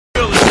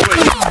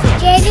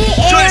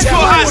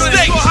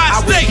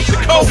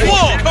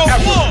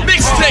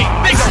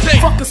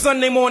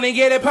Sunday morning,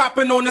 get it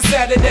poppin' on a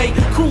Saturday.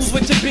 Cruise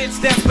with your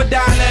bitch, that's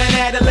Madonna and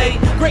Adelaide.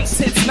 Great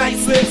tits,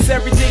 nice lips,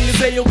 everything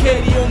is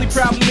A-okay. The only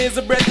problem is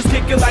her breath is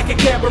kicking like a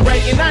cabaret.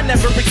 And I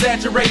never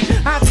exaggerate,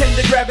 I tend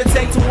to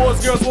gravitate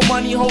towards girls with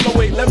money. Hold on,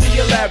 wait, let me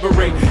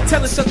elaborate.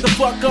 Tell her shut the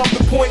fuck up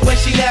and point when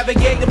she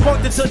navigate. The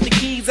punk that took the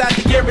keys out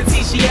the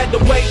guarantee she had to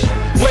wait.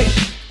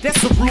 That's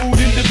a rude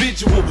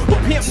individual. But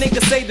pimp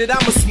niggas say that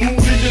I'm a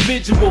smooth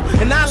individual.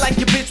 And I like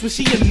your bitch when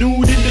she a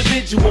nude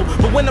individual.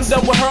 But when I'm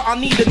done with her, I'll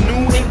need a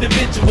new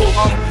individual.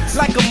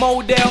 Like a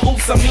model,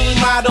 oops, I mean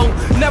model.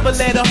 Never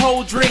let a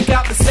hoe drink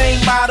out the same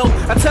bottle.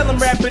 I tell them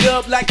wrap it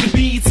up like the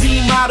BET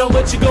model.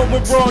 But you going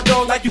raw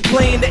dog like you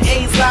playing the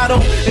A's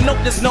lotto. And nope,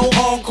 there's no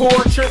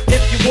encore. Trip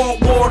if you want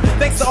war.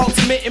 Thanks to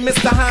Ultimate and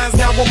Mr. Hines,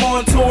 now I'm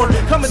on tour.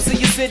 Coming to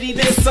your city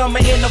this summer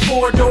in a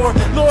 4-door.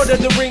 Lord of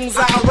the Rings,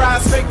 I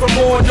arrive straight from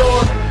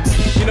Mordor.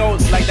 You know,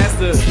 like that's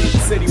the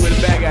city where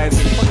the bad guys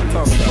in. What you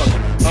talking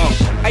about?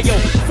 Hey yo,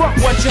 fuck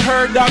what you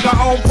heard, dog,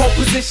 our own pole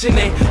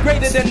positioning.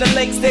 Greater than the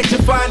lakes that you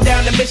find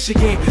down in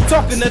Michigan.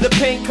 Talking to the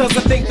pink, cause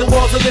I think the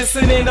walls are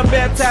listening. I'm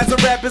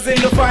baptizing rappers in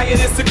the fire,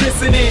 it's the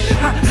christening.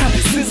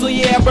 Sizzle,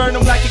 yeah, I burn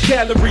them like a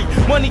calorie.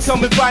 Money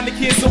come and find the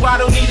kids, so I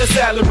don't need a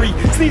salary.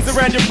 Sneeze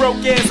around your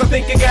broke ass, I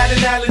think I got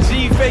an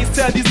allergy. Face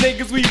tell these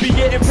niggas we be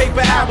getting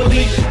paper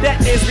hourly. That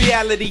is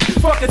reality,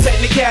 fuck a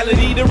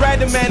technicality. The right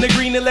man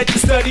agree to let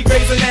you study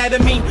Grey's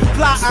Anatomy.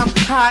 Fly, I'm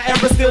high,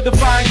 ever still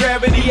defying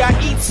gravity. I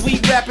eat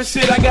sweet rapper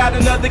shit, I got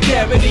another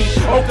cavity.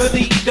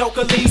 Oakley,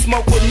 Dokley,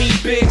 smoke with me,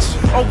 bitch.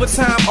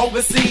 Overtime,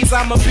 overseas,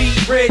 I'ma be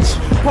rich.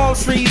 Palm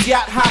trees,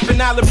 yacht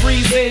hopping, I'll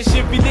breeze ish.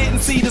 If you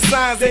didn't see the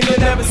signs, then you'll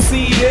never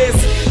see this.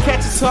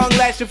 Catch your tongue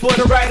lashing for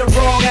the right or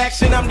wrong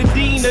action. I'm the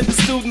dean of the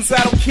students,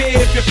 I don't care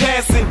if you're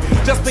passing.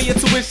 Just pay your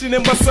tuition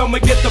and my summer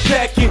get the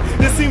packing.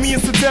 Then see me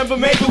in September,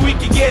 maybe we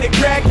can get it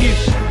cracking.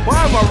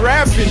 Why am I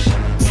rapping?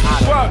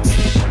 Fuck.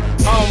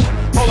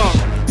 Hold on,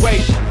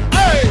 wait.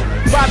 Hey!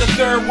 By the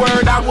third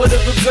word, I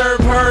would've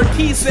observed her.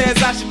 He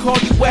says I should call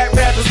you whack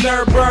rappers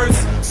nerd birds.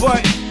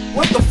 But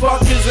what the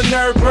fuck is a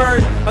nerd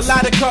bird? A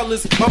lot of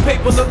colors, my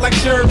paper look like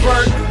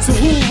sherbird. So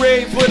who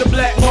rave for the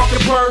black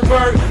market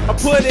pervert? I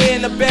put it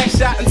in a back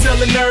shot until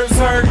the nerves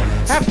hurt.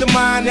 After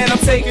mine, and I'm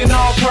taking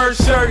off her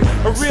shirt.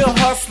 A real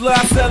hustler,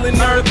 I selling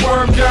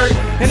earthworm dirt.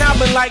 And I've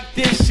been like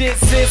this shit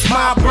since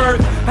my birth.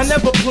 I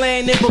never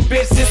planned it, but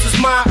bitch, this is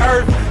my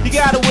earth. You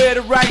gotta wear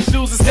the right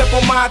shoes and step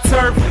on my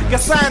turf. Got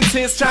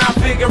scientists trying to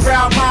figure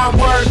out my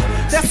worth.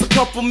 That's a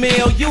couple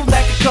mil, you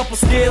lack a couple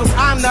skills.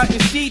 I'm nothing,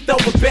 she throw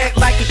it back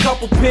like a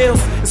couple pills.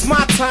 It's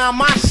my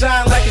time, I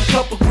shine like a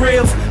couple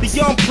grills. The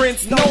young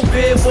prince, no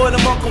bid for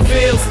them Uncle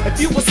Bills.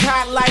 If you was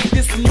hot like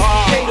this, then you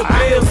could pay the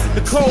bills.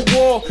 The Cold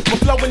War, I'm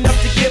flowing up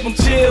to give them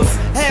chills.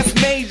 Ask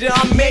Major,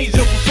 I'm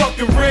major for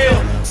fucking real.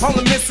 All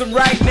I'm missing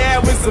right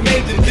now is a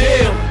major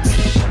deal.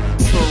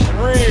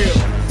 For real.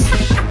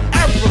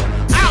 Ever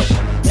out.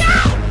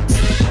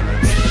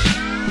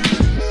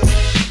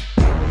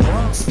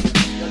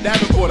 Yo,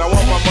 Davenport, I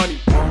want my money.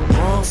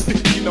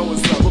 You know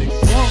what's up, nigga.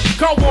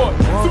 Cold War,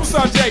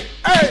 Tucson Jake.